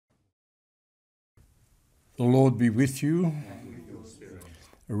The Lord be with you. And with your spirit.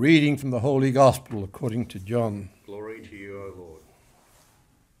 A reading from the Holy Gospel according to John. Glory to you, O Lord.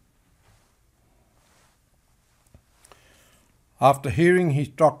 After hearing his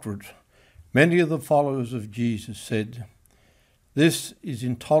doctrine, many of the followers of Jesus said, "This is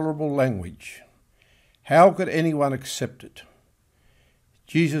intolerable language. How could anyone accept it?"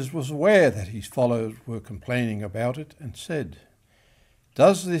 Jesus was aware that his followers were complaining about it and said,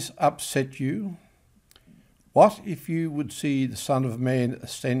 "Does this upset you? What if you would see the Son of Man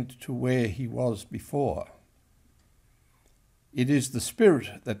ascend to where he was before? It is the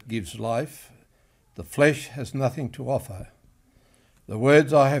Spirit that gives life. The flesh has nothing to offer. The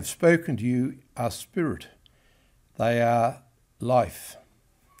words I have spoken to you are spirit. They are life.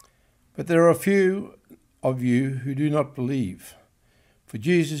 But there are a few of you who do not believe." For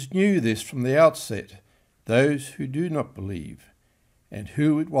Jesus knew this from the outset, those who do not believe, and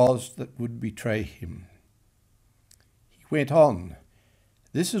who it was that would betray him. He went on,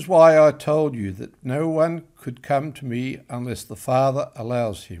 "This is why I told you that no one could come to me unless the Father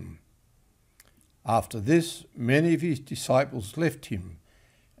allows him." After this, many of his disciples left him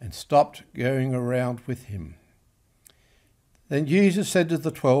and stopped going around with him. Then Jesus said to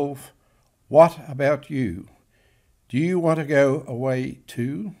the 12, "What about you? Do you want to go away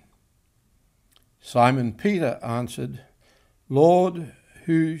too?" Simon Peter answered, "Lord,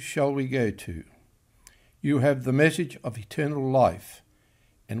 who shall we go to? You have the message of eternal life,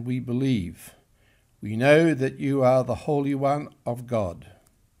 and we believe. We know that you are the Holy One of God."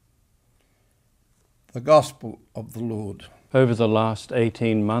 The Gospel of the Lord. Over the last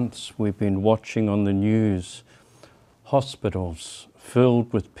 18 months, we've been watching on the news hospitals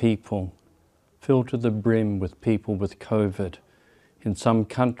filled with people, filled to the brim with people with COVID. In some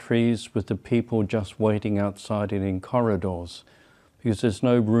countries, with the people just waiting outside and in corridors because there's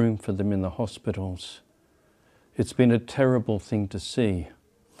no room for them in the hospitals. It's been a terrible thing to see.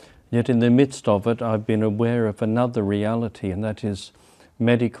 Yet in the midst of it, I've been aware of another reality, and that is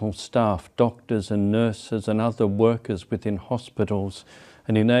medical staff, doctors and nurses and other workers within hospitals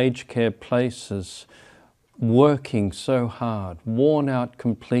and in aged care places working so hard, worn out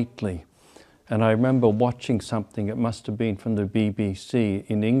completely. And I remember watching something, it must have been from the BBC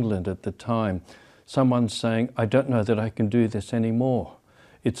in England at the time, someone saying, "I don't know that I can do this anymore.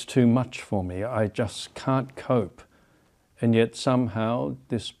 It's too much for me. I just can't cope." And yet somehow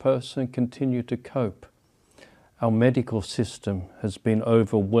this person continued to cope. Our medical system has been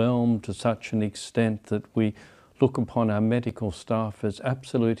overwhelmed to such an extent that we look upon our medical staff as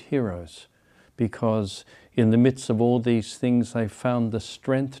absolute heroes, because in the midst of all these things, they found the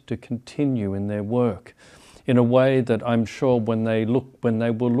strength to continue in their work in a way that I'm sure when they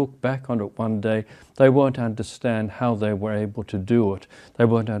will look back on it one day, they won't understand how they were able to do it. They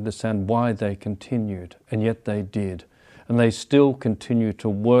won't understand why they continued, and yet they did. And they still continue to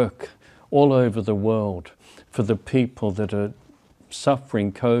work all over the world for the people that are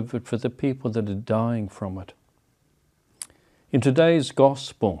suffering COVID, for the people that are dying from it. In today's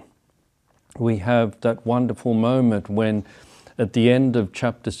Gospel, we have that wonderful moment when at the end of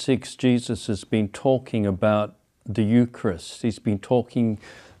chapter 6, Jesus has been talking about the Eucharist. He's been talking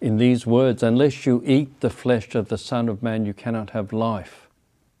in these words, "Unless you eat the flesh of the Son of Man, you cannot have life."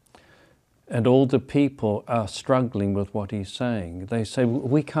 And all the people are struggling with what he's saying. They say,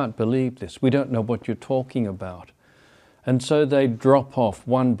 "We can't believe this. We don't know what you're talking about." And so they drop off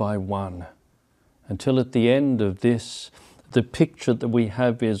one by one until at the end of this, the picture that we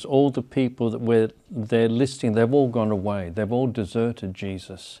have is all the people that they're listing, they've all gone away. They've all deserted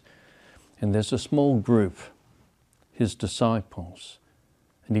Jesus. And there's a small group, his disciples.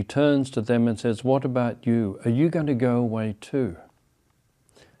 And he turns to them and says, "What about you? Are you going to go away too?"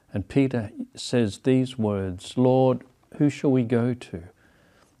 And Peter says these words, "Lord, who shall we go to?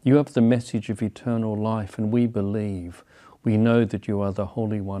 You have the message of eternal life, and we believe. We know that you are the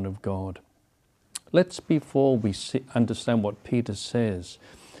Holy One of God." Let's, before we understand what Peter says,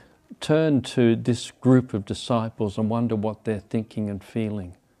 turn to this group of disciples and wonder what they're thinking and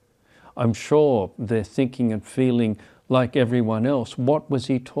feeling. I'm sure they're thinking and feeling like everyone else. What was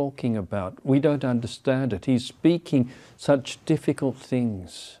he talking about? We don't understand it. He's speaking such difficult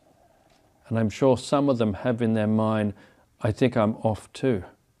things. And I'm sure some of them have in their mind, "I think I'm off too.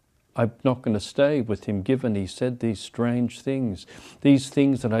 I'm not going to stay with him given he said these strange things, these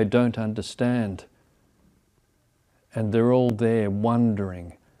things that I don't understand." And they're all there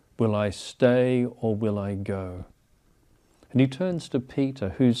wondering, will I stay or will I go? And he turns to Peter,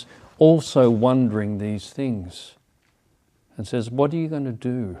 who's also wondering these things, and says, "What are you going to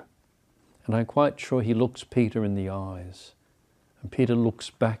do?" And I'm quite sure he looks Peter in the eyes. And Peter looks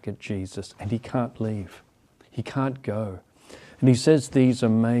back at Jesus and he can't leave. He can't go. And he says these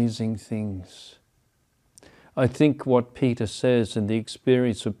amazing things. I think what Peter says in the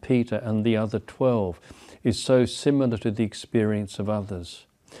experience of Peter and the other 12 is so similar to the experience of others.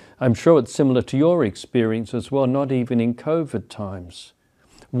 I'm sure it's similar to your experience as well, not even in COVID times.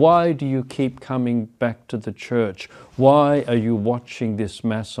 Why do you keep coming back to the church? Why are you watching this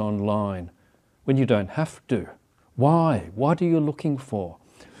Mass online when you don't have to? Why? What are you looking for?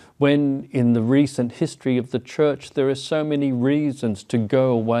 When in the recent history of the church there are so many reasons to go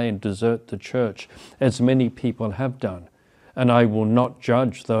away and desert the church, as many people have done. And I will not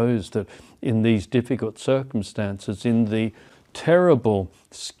judge those that in these difficult circumstances, in the terrible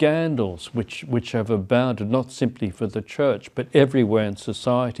scandals which have abounded, not simply for the church, but everywhere in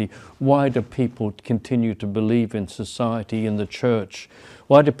society. Why do people continue to believe in society, in the church?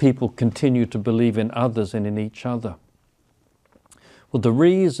 Why do people continue to believe in others and in each other? Well, the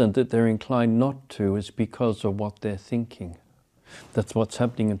reason that they're inclined not to is because of what they're thinking. That's what's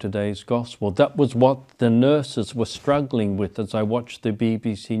happening in today's gospel. That was what the nurses were struggling with as I watched the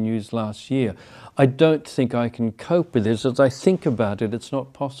BBC News last year. I don't think I can cope with this. As I think about it, it's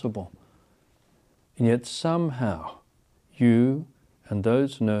not possible. And yet somehow you and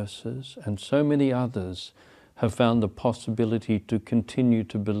those nurses and so many others have found the possibility to continue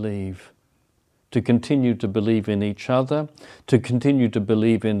to believe in each other, to continue to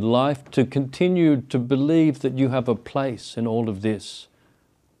believe in life, to continue to believe that you have a place in all of this,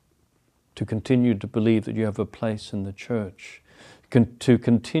 to continue to believe that you have a place in the church, to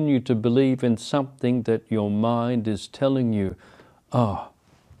continue to believe in something that your mind is telling you,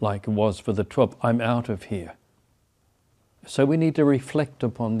 like it was for the 12, I'm out of here. So we need to reflect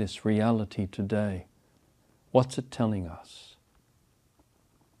upon this reality today. What's it telling us?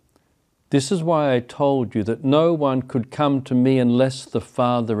 This is why I told you that no one could come to me unless the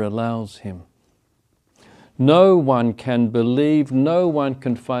Father allows him. No one can believe, no one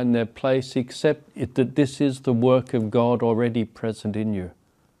can find their place except that this is the work of God already present in you.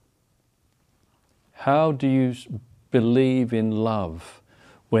 How do you believe in love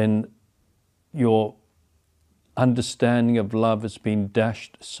when your understanding of love has been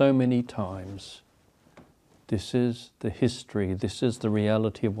dashed so many times? This is the history, this is the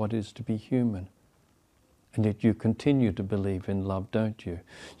reality of what is to be human. And yet you continue to believe in love, don't you?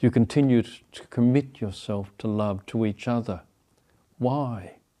 You continue to commit yourself to love to each other.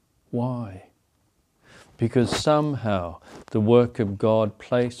 Why? Why? Because somehow the work of God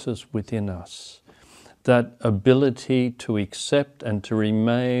places within us that ability to accept and to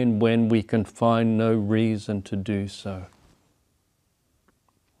remain when we can find no reason to do so.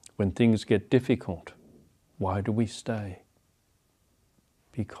 When things get difficult, why do we stay?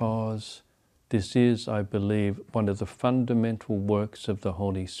 Because this is, I believe, one of the fundamental works of the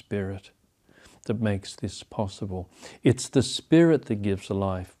Holy Spirit that makes this possible. It's the Spirit that gives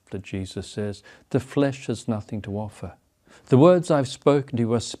life, that Jesus says. The flesh has nothing to offer. The words I've spoken to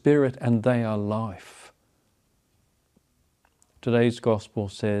you are spirit and they are life. Today's gospel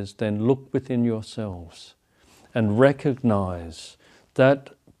says, then look within yourselves and recognize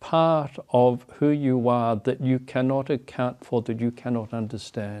that part of who you are that you cannot account for, that you cannot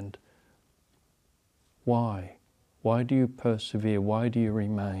understand. Why? Why do you persevere? Why do you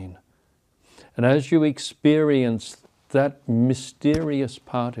remain? And as you experience that mysterious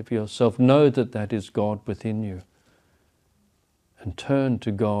part of yourself, know that that is God within you. And turn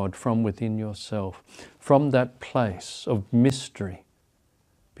to God from within yourself, from that place of mystery,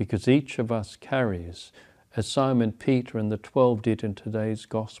 because each of us carries, as Simon Peter and the 12 did in today's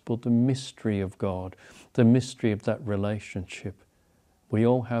gospel, the mystery of God, the mystery of that relationship. We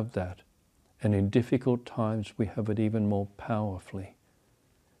all have that. And in difficult times, we have it even more powerfully.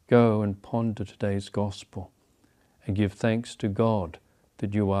 Go and ponder today's gospel and give thanks to God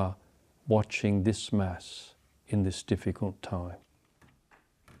that you are watching this Mass in this difficult time.